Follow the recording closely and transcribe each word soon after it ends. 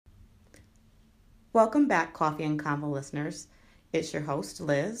Welcome back, Coffee and Convo listeners. It's your host,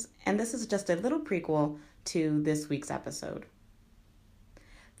 Liz, and this is just a little prequel to this week's episode.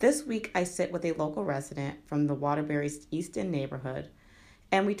 This week, I sit with a local resident from the Waterbury's East End neighborhood,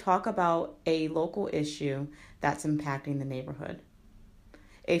 and we talk about a local issue that's impacting the neighborhood.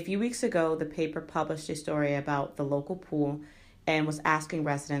 A few weeks ago, the paper published a story about the local pool and was asking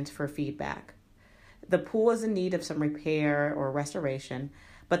residents for feedback. The pool is in need of some repair or restoration,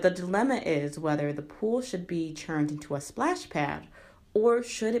 but the dilemma is whether the pool should be turned into a splash pad or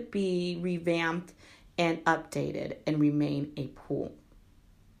should it be revamped and updated and remain a pool.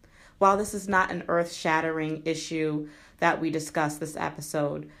 While this is not an earth-shattering issue that we discuss this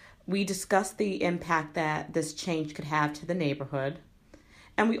episode, we discuss the impact that this change could have to the neighborhood.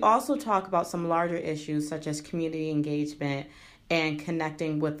 And we also talk about some larger issues such as community engagement and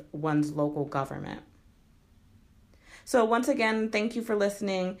connecting with one's local government. So once again, thank you for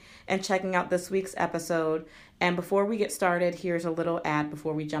listening and checking out this week's episode. And before we get started, here's a little ad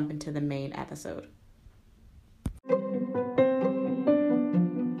before we jump into the main episode.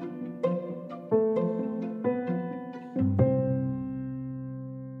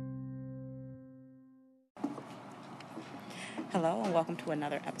 Hello and welcome to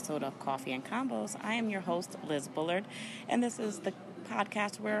another episode of Coffee and Combos. I am your host, Liz Bullard, and this is the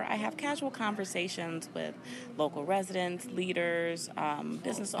podcast where I have casual conversations with local residents, leaders,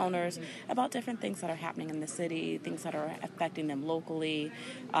 business owners about different things that are happening in the city, things that are affecting them locally,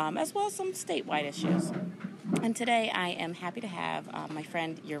 as well as some statewide issues. And today I am happy to have my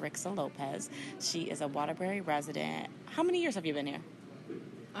friend Yurixa Lopez. She is a Waterbury resident. How many years have you been here?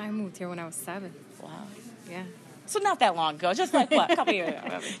 I moved here when I was 7. Wow. Yeah. So not that long ago, just like what, a couple years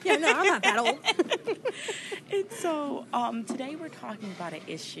ago. Yeah, no, I'm not that old. And so today we're talking about an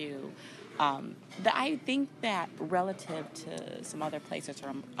issue that I think that relative to some other places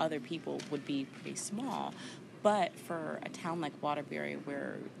or other people would be pretty small. But for a town like Waterbury,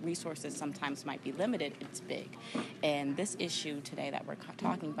 where resources sometimes might be limited, it's big. And this issue today that we're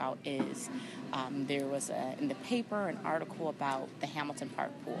talking about is there was in the paper an article about the Hamilton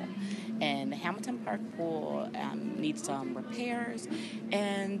Park Pool. And the Hamilton Park Pool needs some repairs.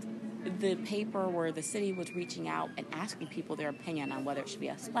 And the paper where the city was reaching out and asking people their opinion on whether it should be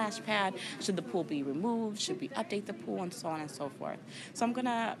a splash pad, should the pool be removed, should we update the pool, and so on and so forth. So I'm going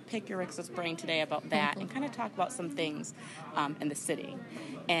to pick Yurixa's brain today about that and kind of talk about some things in the city.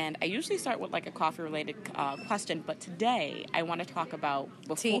 And I usually start with like a coffee-related question, but today I want to talk about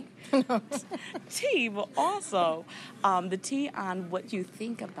Tea. Tea, but also the tea on what you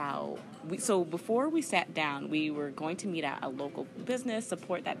think about. So before we sat down, we were going to meet at a local business,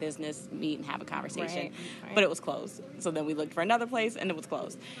 support that business, meet and have a conversation, right. But it was closed. So then we looked for another place and it was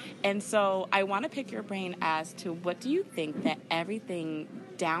closed. And so I want to pick your brain as to what do you think that everything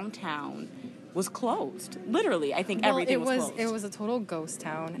downtown was closed? Literally, I think everything was closed. It was a total ghost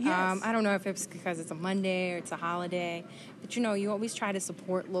town. Yes. I don't know if it's because it's a Monday or it's a holiday, but you always try to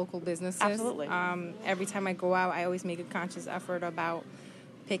support local businesses. Absolutely. Every time I go out, I always make a conscious effort about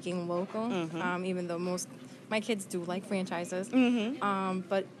picking local, even though my kids do like franchises.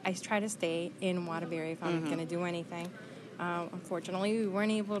 But I try to stay in Waterbury if I'm going to do anything. Unfortunately, we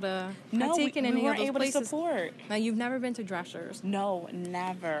weren't able to partake in any of those places. To support. Now, you've never been to Drescher's? No,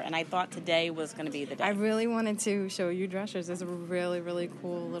 never. And I thought today was going to be the day. I really wanted to show you Drescher's. It's a really, really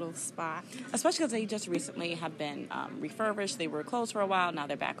cool little spot. Especially because they just recently have been refurbished. They were closed for a while. Now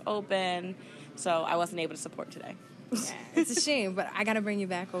they're back open. So I wasn't able to support today. Yeah, it's a shame, but I got to bring you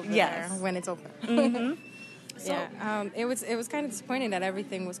back over there when it's open. So, it was kind of disappointing that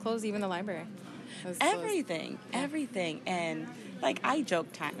everything was closed, even the library. Everything. And like I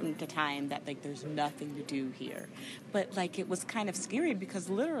joke time to time that like there's nothing to do here, but like it was kind of scary because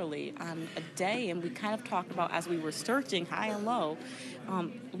literally on a day, and we kind of talked about as we were searching high and low,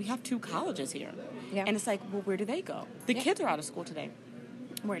 we have 2 colleges here, and it's like, well, where do they go? The kids are out of school today.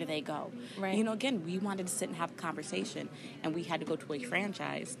 Where do they go? Right. Again, we wanted to sit and have a conversation, and we had to go to a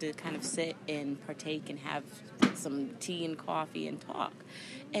franchise to kind of sit and partake and have some tea and coffee and talk.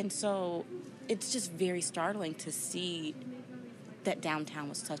 And so it's just very startling to see that downtown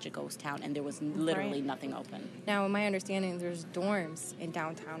was such a ghost town, and there was literally nothing open. Now, in my understanding, there's dorms in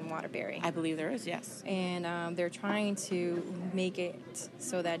downtown Waterbury. I believe there is, yes. And they're trying to make it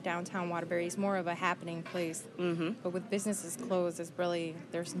so that downtown Waterbury is more of a happening place. But with businesses closed,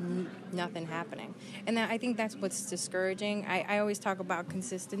 there's nothing happening. And I think that's what's discouraging. I always talk about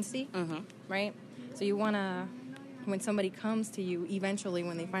consistency, right? So you want to, when somebody comes to you, eventually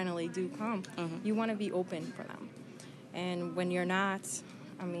when they finally do come, you want to be open for them. And when you're not,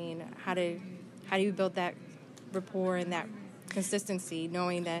 I mean, how do you build that rapport and that consistency,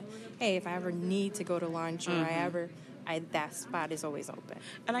 knowing that, hey, if I ever need to go to lunch or that spot is always open.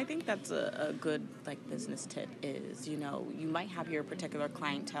 And I think that's a good like business tip is, you know, you might have your particular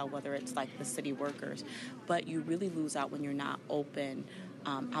clientele, whether it's like the city workers, but you really lose out when you're not open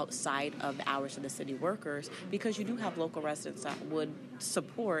outside of the hours of the city workers, because you do have local residents that would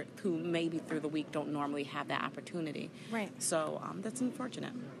support who maybe through the week don't normally have that opportunity. Right. So that's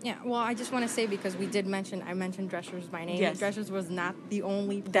unfortunate. Yeah, well, I just want to say, because I mentioned Drescher's by name. Yes. Drescher's was not the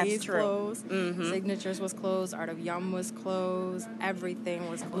only place That's true. closed. Signatures was closed. Art of Yum was closed. Everything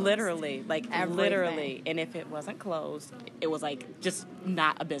was closed. Literally. Everything. Literally. And if it wasn't closed, it was like just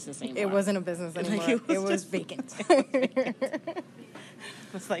not a business anymore. It wasn't a business anymore. it was vacant.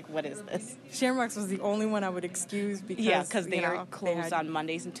 It's like, what is this? Shamrocks was the only one I would excuse because they are closed on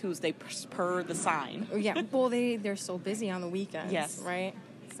Mondays and Tuesdays per the sign. Yeah, well, they're so busy on the weekends. Yes. Right?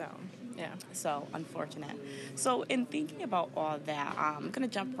 So, yeah. So, unfortunate. So, in thinking about all that, I'm going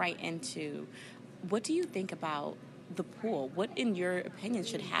to jump right into, what do you think about the pool? What, in your opinion,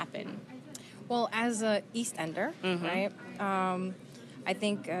 should happen? Well, as a East Ender, right, I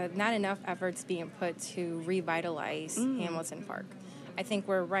think not enough effort's being put to revitalize Hamilton Park. I think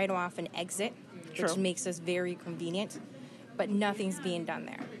we're right off an exit, which makes us very convenient, but nothing's being done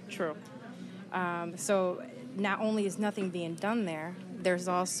there. True. So not only is nothing being done there, there's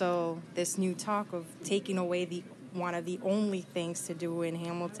also this new talk of taking away one of the only things to do in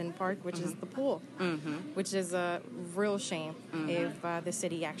Hamilton Park, which is the pool, which is a real shame if the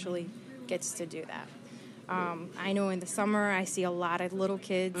city actually gets to do that. I know in the summer I see a lot of little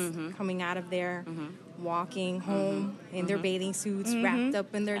kids coming out of there, walking home in their bathing suits, wrapped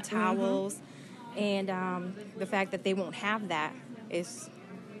up in their towels, and the fact that they won't have that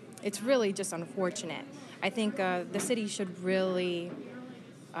it's really just unfortunate. I think the city should really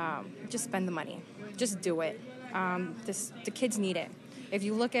just spend the money, just do it. The kids need it. If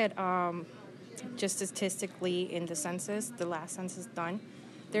you look at just statistically in the census, the last census done,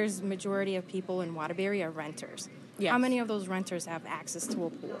 there's majority of people in Waterbury are renters. Yes. How many of those renters have access to a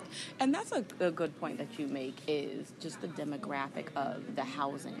pool? And that's a good point that you make, is just the demographic of the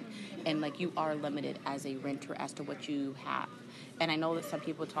housing. And, like, you are limited as a renter as to what you have. And I know that some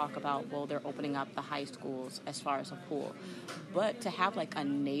people talk about, well, they're opening up the high schools as far as a pool. But to have, like, a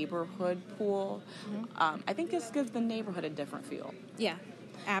neighborhood pool, I think this gives the neighborhood a different feel. Yeah,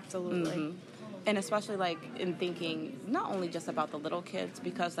 absolutely. And especially, like, in thinking not only just about the little kids,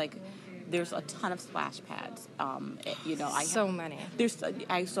 because, like, there's a ton of splash pads. Many.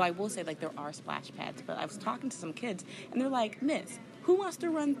 So I will say, like, there are splash pads, but I was talking to some kids, and they're like, Miss, who wants to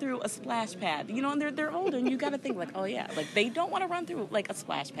run through a splash pad? You know, and they're older, and you got to think, like, oh, yeah, like, they don't want to run through, like, a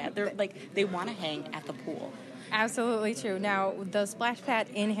splash pad. They're, like, they want to hang at the pool. Absolutely true. Now, the splash pad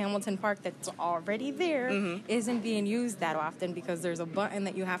in Hamilton Park that's already there isn't being used that often because there's a button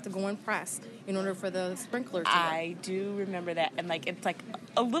that you have to go and press in order for the sprinkler to work. I do remember that. And, like, it's, like,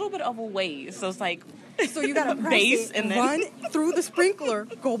 a little bit of a ways. So it's, like... So you got to press it, and then run through the sprinkler,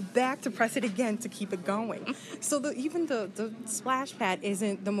 go back to press it again to keep it going. So even the splash pad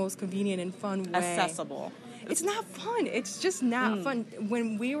isn't the most convenient and fun way. Accessible. It's not fun. It's just not fun.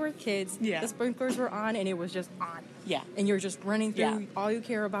 When we were kids, the sprinklers were on, and it was just on. Yeah. And you're just running through. Yeah. All you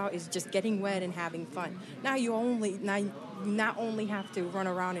care about is just getting wet and having fun. Now you not only have to run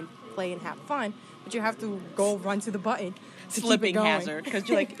around and play and have fun, but you have to go run to the button. Slipping hazard, because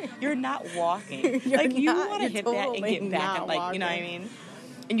you're like, you're not walking. Like, you want to hit totally that and get back, and, like, walking. You know what I mean?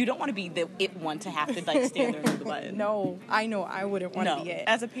 And you don't want to be the one to have to, like, stand there and do the button. No, I know I wouldn't want to be it.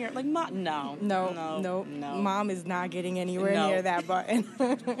 As a parent, like, no. Mom is not getting anywhere near that button.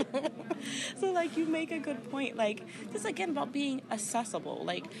 So, like, you make a good point. Like, just again about being accessible.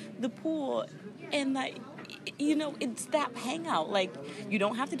 Like, the pool, and, like, you know, it's that hangout. Like, you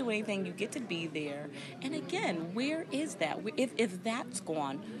don't have to do anything. You get to be there. And again, where is that? If that's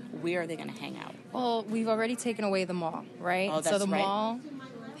gone, where are they going to hang out? Well, we've already taken away the mall, right? Oh, that's so the right. mall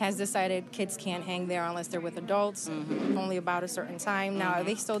has decided kids can't hang there unless they're with adults, only about a certain time. Now, are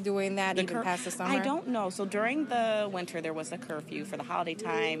they still doing that even past the summer? I don't know. So during the winter, there was a curfew for the holiday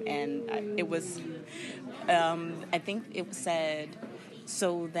time, and it was, I think it said,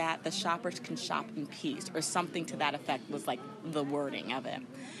 so that the shoppers can shop in peace, or something to that effect was, like, the wording of it.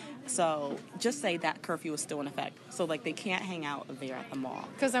 So just say that curfew is still in effect. So, like, they can't hang out there at the mall.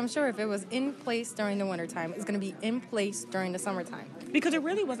 Because I'm sure if it was in place during the wintertime, it's going to be in place during the summertime. Because there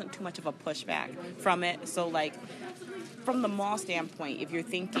really wasn't too much of a pushback from it. So, like, from the mall standpoint, if you're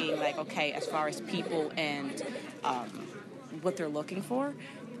thinking, like, okay, as far as people and what they're looking for,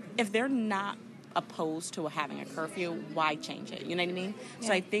 if they're not opposed to having a curfew, why change it? You know what I mean? Yeah.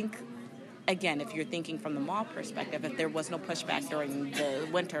 So I think again, if you're thinking from the mall perspective, if there was no pushback during the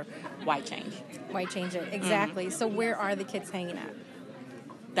winter, why change? Why change it? Exactly. So where are the kids hanging at?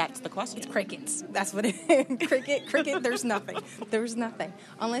 That's the question. It's crickets. That's what it is. Cricket, there's nothing. There's nothing.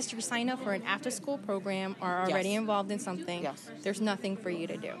 Unless you're signed up for an after-school program or are already involved in something, there's nothing for you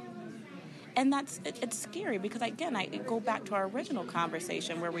to do. And it's scary because, again, I go back to our original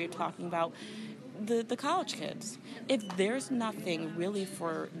conversation where we were talking about the college kids. If there's nothing really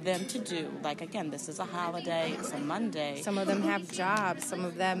for them to do, like, again, this is a holiday, it's a Monday. Some of them have jobs. Some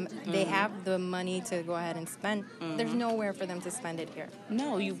of them, they have the money to go ahead and spend. There's nowhere for them to spend it here.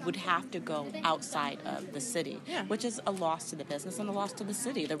 No, you would have to go outside of the city, which is a loss to the business and a loss to the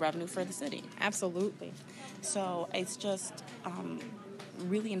city, the revenue for the city. Absolutely. So it's just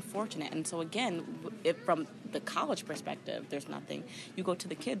really unfortunate. And so again, if from the college perspective, there's nothing. You go to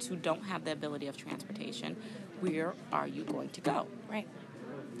the kids who don't have the ability of transportation. Where are you going to go? Right.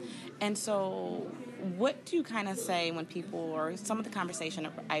 And so what do you kind of say when people, or some of the conversation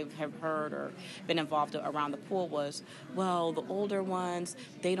I have heard or been involved around the pool was, well, the older ones,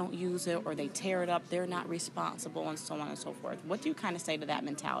 they don't use it or they tear it up, they're not responsible, and so on and so forth. What do you kind of say to that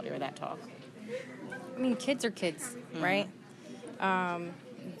mentality or that talk? I mean, kids are kids, right?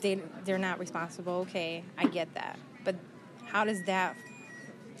 They're not responsible. Okay, I get that. But how does that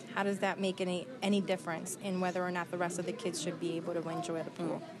make any difference in whether or not the rest of the kids should be able to enjoy the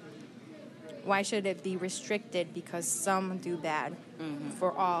pool? Why should it be restricted because some do bad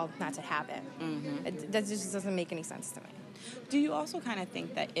for all not to have it? That just doesn't make any sense to me. Do you also kind of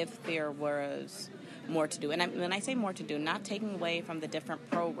think that if there was more to do, and when I say more to do, not taking away from the different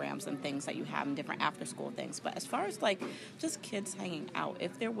programs and things that you have and different after-school things, but as far as like just kids hanging out,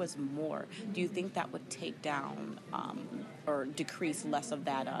 if there was more, do you think that would take down or decrease less of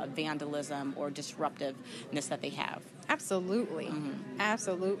that vandalism or disruptiveness that they have? Absolutely.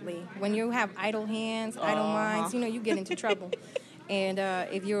 Absolutely. When you have idle hands, idle minds, you get into trouble. And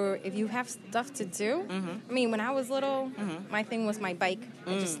if you have stuff to do, I mean, when I was little, my thing was my bike.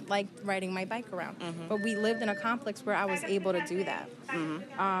 I just liked riding my bike around. But we lived in a complex where I was able to do that.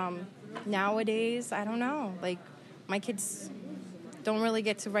 Nowadays, I don't know. Like, my kids don't really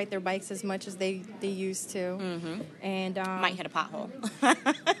get to ride their bikes as much as they used to. And might hit a pothole.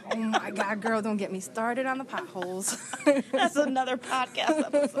 Oh my God, girl, don't get me started on the potholes. That's another podcast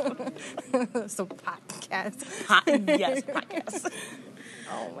episode. So podcast. Yes, podcast.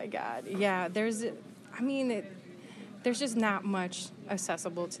 Oh my God. Yeah, there's just not much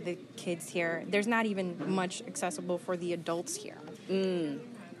accessible to the kids here. There's not even much accessible for the adults here.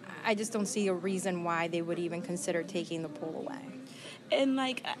 I just don't see a reason why they would even consider taking the pool away. And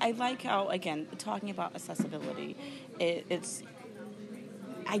like, I like how, again, talking about accessibility,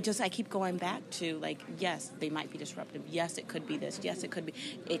 I keep going back to, like, yes, they might be disruptive. Yes, it could be this. Yes, it could be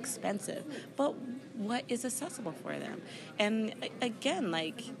expensive. But what is accessible for them? And again,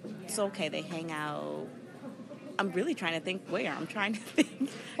 like, it's okay, they hang out. I'm really trying to think where. I'm trying to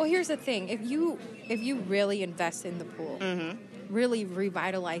think. Well, here's the thing. If you really invest in the pool, really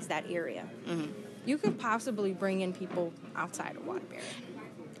revitalize that area, you could possibly bring in people outside of Waterbury.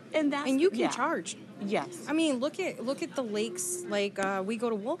 And you can charge. Yes. I mean, look at the lakes. Like, we go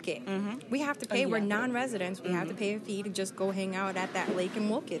to Wolcott. We have to pay. We're non-residents. We have to pay a fee to just go hang out at that lake in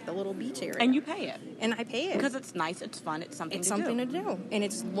Wolcott, the little beach area. And you pay it. And I pay it. Because it's nice, it's fun, it's something to do. And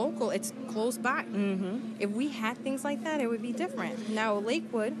it's local. It's close by. If we had things like that, it would be different. Now,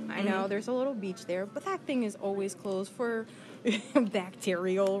 Lakewood, I know there's a little beach there, but that thing is always closed for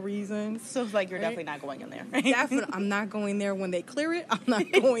bacterial reasons. So it's like you're definitely not going in there. Definitely. I'm not going there when they clear it. I'm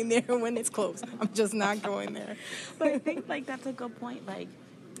not going there when it's closed. I'm just not going there. But I think, like, that's a good point. Like,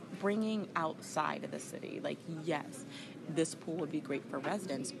 bringing outside of the city. Like, yes, this pool would be great for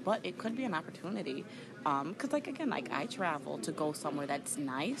residents, but it could be an opportunity. Because, like, again, like, I travel to go somewhere that's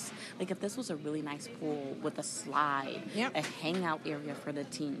nice. Like, if this was a really nice pool with a slide, a hangout area for the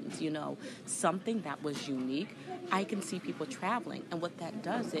teens, something that was unique, I can see people traveling. And what that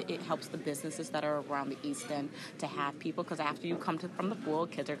does, it helps the businesses that are around the East End to have people, because after you come from the pool,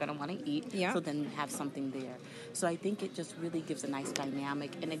 kids are going to want to eat. So then you have something there. So I think it just really gives a nice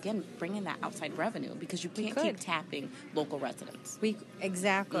dynamic. And, again, bringing that outside revenue, because you can't keep tapping local residents.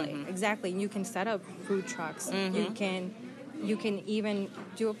 Exactly. And you can set up food trucks. You can even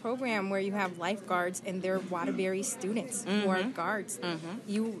do a program where you have lifeguards and they're Waterbury students who are guards.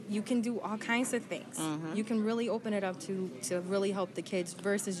 You can do all kinds of things. You can really open it up to really help the kids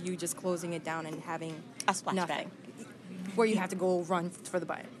versus you just closing it down and having a splash nothing. Where you have to go run for the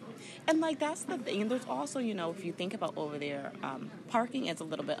bike. And, like, that's the thing. And there's also, you know, if you think about over there, parking is a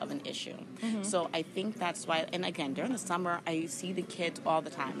little bit of an issue. So I think that's why, and again, during the summer, I see the kids all the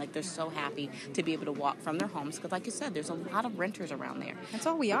time. Like, they're so happy to be able to walk from their homes because, like you said, there's a lot of renters around there. That's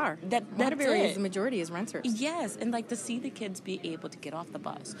all we are. Waterbury, the majority is renters. Yes, and, like, to see the kids be able to get off the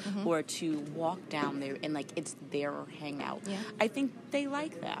bus or to walk down there and, like, it's their hangout. Yeah. I think they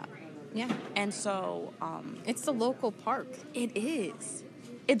like that. Yeah. And so... it's the local park. It is.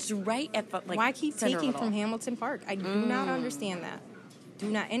 It's right at the, like, why keep center of taking it from all. Hamilton Park? I do not understand that. Do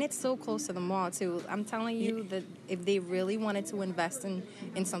not. And it's so close to the mall, too. I'm telling you that if they really wanted to invest in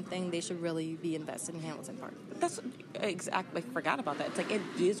something, they should really be invested in Hamilton Park. That's exactly. I forgot about that. It's like it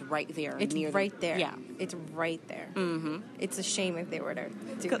is right there. It's near right there. Yeah. It's right there. Mm-hmm. It's a shame if they were to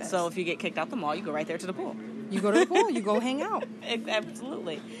do that. So if you get kicked out the mall, you go right there to the pool. You go to the pool, you go hang out.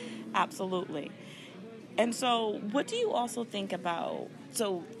 Absolutely. Absolutely. And so what do you also think about...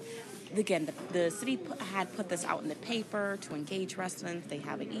 So... Again, the city had put this out in the paper to engage residents. They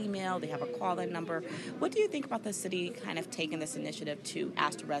have an email. They have a call-in number. What do you think about the city kind of taking this initiative to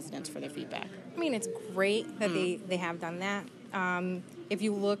ask the residents for their feedback? I mean, it's great that they have done that. If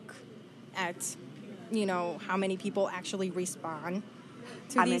you look at, you know, how many people actually respond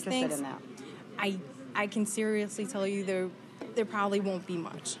to these things. I'm interested in that. I can seriously tell you there probably won't be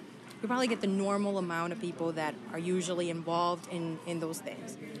much. You probably get the normal amount of people that are usually involved in those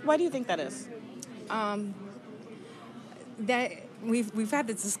things. Why do you think that is? That we've had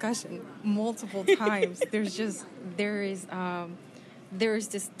this discussion multiple times. there is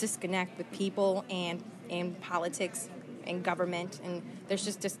this disconnect with people and politics and government, and there's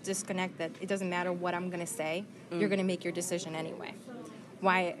just this disconnect that it doesn't matter what I'm going to say, you're going to make your decision anyway.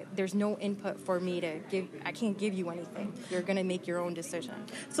 Why there's no input for me to give. I can't give you anything. You're going to make your own decision.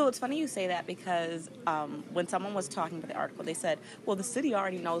 So it's funny you say that because when someone was talking about the article, they said, well, the city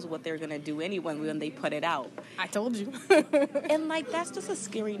already knows what they're going to do anyway when they put it out. I told you. And, like, that's just a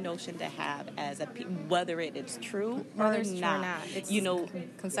scary notion to have as whether it's true whether or it's true or not. It's, you know,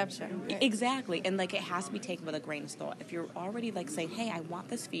 conception. Exactly. And, like, it has to be taken with a grain of salt. If you're already, like, saying, hey, I want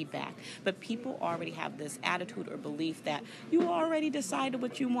this feedback, but people already have this attitude or belief that you already decided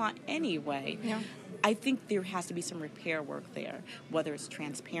what you want anyway. Yeah. I think there has to be some repair work there, whether it's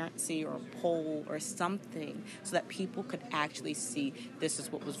transparency or a poll or something, so that people could actually see this is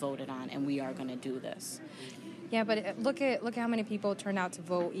what was voted on and we are going to do this. Yeah, but look how many people turned out to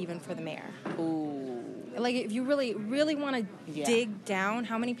vote even for the mayor. Ooh. Like, if you really want to dig down,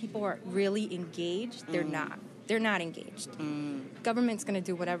 how many people are really engaged? They're not. They're not engaged. Government's going to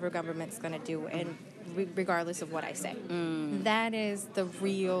do whatever government's going to do, and regardless of what I say. That is the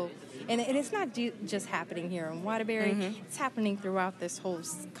real... And it's not just happening here in Waterbury. It's happening throughout this whole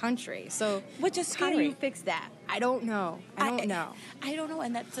country. So which is scary. How do you fix that? I don't know. I don't know.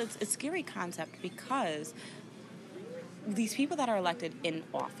 And that's a scary concept because these people that are elected in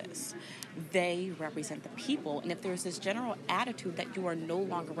office, they represent the people. And if there's this general attitude that you are no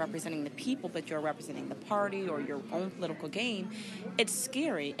longer representing the people, but you're representing the party or your own political game, it's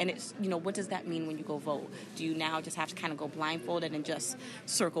scary. And it's, you know, what does that mean when you go vote? Do you now just have to kind of go blindfolded and just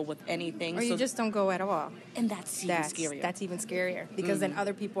circle with anything? Or you just don't go at all. And that's even scarier. That's even scarier because then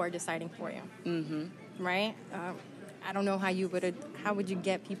other people are deciding for you. Right? I don't know how would you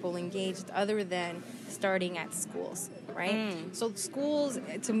get people engaged other than starting at schools, right? So schools,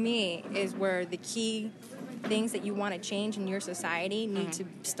 to me, is where the key things that you want to change in your society need to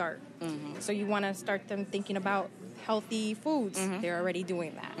start. So you want to start them thinking about healthy foods. They're already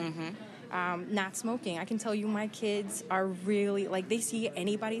doing that. Not smoking. I can tell you my kids are really, like, they see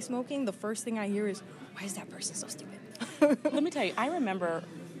anybody smoking, the first thing I hear is, why is that person so stupid? Let me tell you, I remember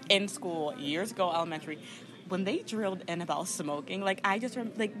in school, years ago, elementary, when they drilled in about smoking, like, I just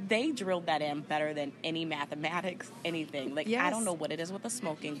they drilled that in better than any mathematics, anything. Like, yes. I don't know what it is with the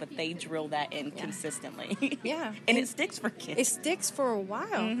smoking, but they drill that in consistently. Yeah. And it sticks for kids. It sticks for a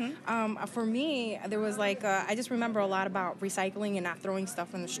while. For me, there was I just remember a lot about recycling and not throwing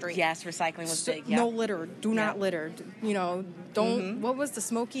stuff in the street. Yes, recycling was big. Yeah. No litter. Do not litter. You know, don't. What was the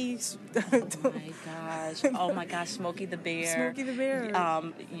Smokey? Oh my gosh, Smokey the Bear. Smokey the Bear.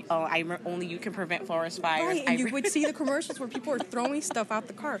 Only you can prevent forest fires. Right, and you would see the commercials where people are throwing stuff out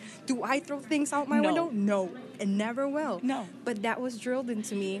the car. Do I throw things out my window? No, and never will. No. But that was drilled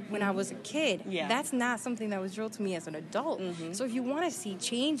into me when I was a kid. Yeah. That's not something that was drilled to me as an adult. So if you want to see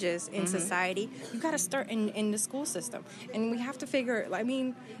changes in society, you got to start in the school system. And we have to figure, I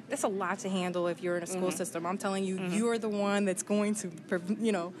mean, that's a lot to handle if you're in a school system. I'm telling you, you're the one that's going to,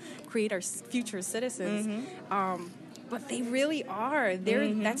 create our future citizens. But they really are.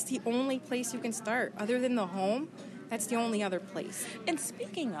 That's the only place you can start. Other than the home, That's the only other place. And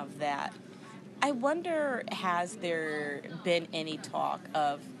speaking of that, I wonder, has there been any talk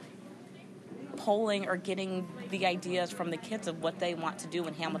of polling or getting the ideas from the kids of what they want to do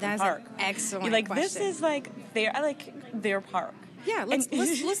in Hamilton Park? An excellent You're like, question. this is their park. Yeah, let's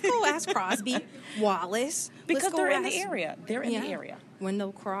go ask Crosby, Wallace. Because they're in the area. They're in the area.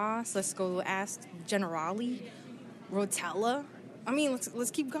 Wendell Cross. Let's go ask Generali, Rotella. I mean,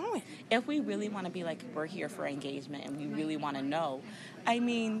 let's keep going. If we really want to be like, we're here for engagement and we really want to know, I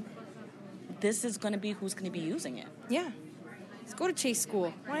mean, this is going to be who's going to be using it. Yeah. Let's go to Chase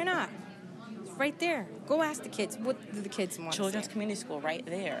School. Why not? It's right there. Go ask the kids. What do the kids want? Children's Community School, right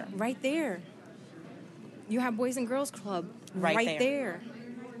there. Right there. You have Boys and Girls Club. Right there.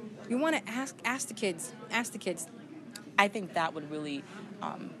 You want to ask the kids. Ask the kids. I think that would really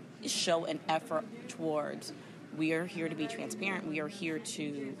show an effort towards, we are here to be transparent. We are here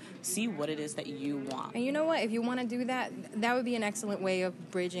to see what it is that you want. And you know what? If you want to do that, that would be an excellent way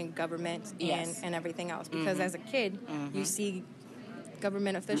of bridging government and everything else. Because as a kid, you see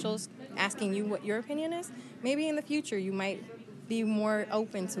government officials asking you what your opinion is. Maybe in the future you might be more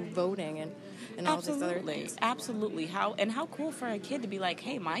open to voting and all these other things. Absolutely. How cool for a kid to be like,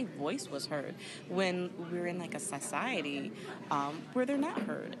 hey, my voice was heard, when we're in like a society where they're not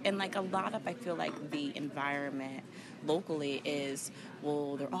heard. And like a lot of, I feel like the environment locally is,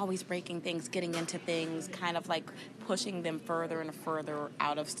 well, they're always breaking things, getting into things, kind of like pushing them further and further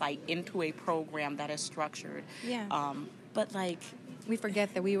out of sight into a program that is structured. Yeah. But like, we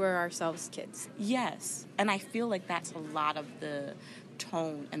forget that we were ourselves kids. Yes. And I feel like that's a lot of the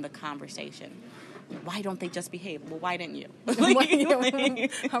tone and the conversation. Why don't they just behave? Well, why didn't you?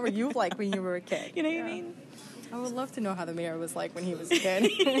 How were you like when you were a kid? You know what I mean? I would love to know how the mayor was like when he was a kid.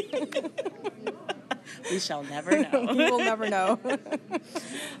 We shall never know. We will never know.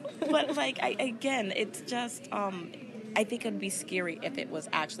 But like, again, it's just, I think it'd be scary if it was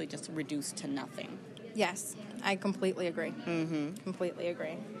actually just reduced to nothing. Yes, I completely agree. Completely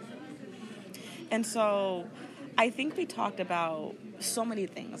agree. And so I think we talked about so many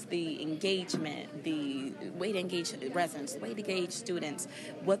things: the engagement, the way to engage residents, the way to engage students,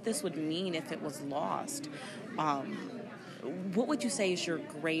 what this would mean if it was lost. What would you say is your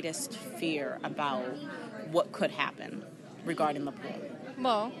greatest fear about what could happen regarding the pool?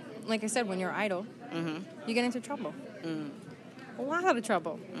 Well, like I said, when you're idle, you get into trouble. A lot of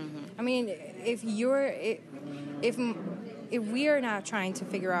trouble. I mean, if we are not trying to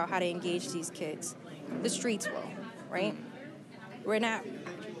figure out how to engage these kids, the streets will, right? We're not.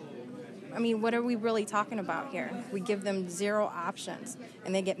 I mean, what are we really talking about here? We give them zero options,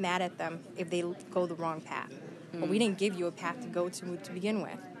 and they get mad at them if they go the wrong path. Well, we didn't give you a path to go to begin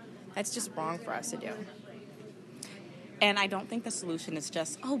with. That's just wrong for us to do. And I don't think the solution is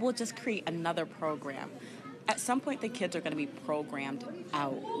just, we'll just create another program. At some point, the kids are going to be programmed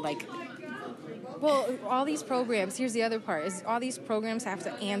out. Well, all these programs, here's the other part, is all these programs have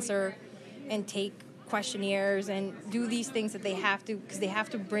to answer and take questionnaires and do these things that they have to, because they have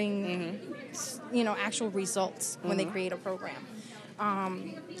to bring, actual results when they create a program.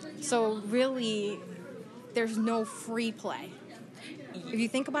 So really, there's no free play. If you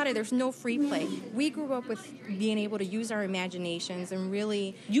think about it, there's no free play. We grew up with being able to use our imaginations and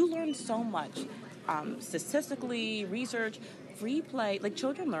really... You learn so much. Statistically, research, free play, like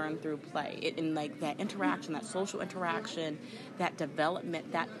children learn through play, in like that interaction, that social interaction, that development,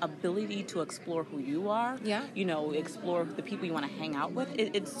 that ability to explore who you are, explore the people you want to hang out with.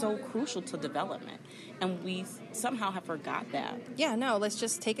 It's so crucial to development, and we somehow have forgot that. Yeah, no, let's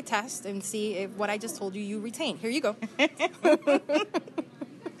just take a test and see if what I just told you retain. Here you go.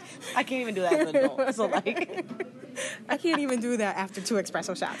 I can't even do that as an adult, so like... I can't even do that after 2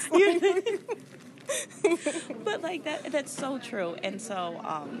 espresso shots. But like that's so true. And so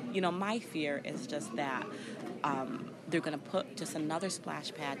my fear is just that they're going to put just another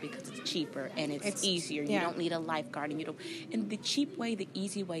splash pad because it's cheaper and it's easier. You don't need a lifeguard, and the cheap way, the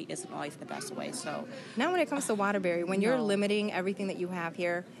easy way isn't always the best way. So now when it comes to Waterbury, when you're limiting everything that you have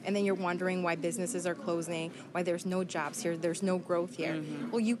here, and then you're wondering why businesses are closing, why there's no jobs here, there's no growth here.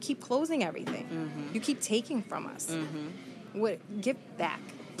 Well, you keep closing everything. You keep taking from us. Give back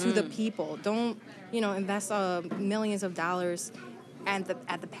to the people. Don't invest millions of dollars at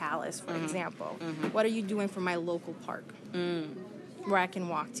the Palace, for example. What are you doing for my local park where I can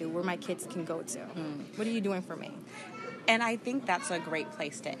walk to, where my kids can go to? What are you doing for me? And I think that's a great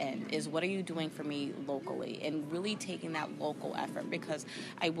place to end, is what are you doing for me locally, and really taking that local effort, because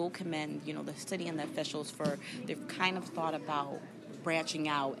I will commend, the city and the officials they've kind of thought about branching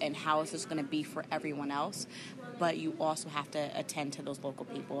out and how is this going to be for everyone else. But you also have to attend to those local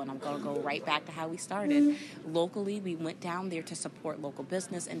people. And I'm going to go right back to how we started. Locally, we went down there to support local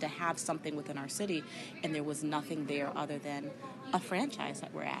business and to have something within our city. And there was nothing there other than a franchise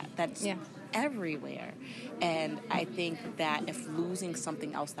that we're at. That's everywhere. And I think that if losing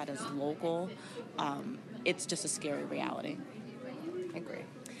something else that is local, it's just a scary reality. I agree.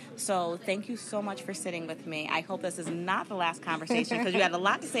 So thank you so much for sitting with me. I hope this is not the last conversation because you had a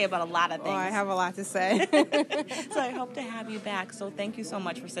lot to say about a lot of things. Oh, I have a lot to say. So I hope to have you back. So thank you so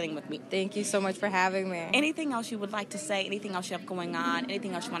much for sitting with me. Thank you so much for having me. Anything else you would like to say? Anything else you have going on?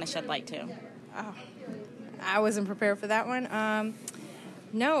 Anything else you want to shed light to? Oh, I wasn't prepared for that one.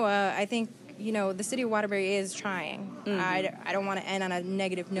 I think, the city of Waterbury is trying. Mm-hmm. I don't want to end on a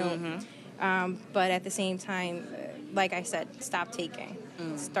negative note. Mm-hmm. But at the same time, like I said, stop taking.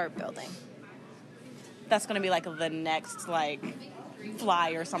 Start building. That's going to be like the next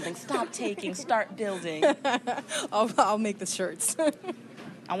fly or something. Stop taking, start building. I'll make the shirts.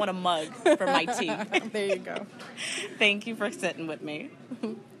 I want a mug for my tea. There you go. Thank you for sitting with me.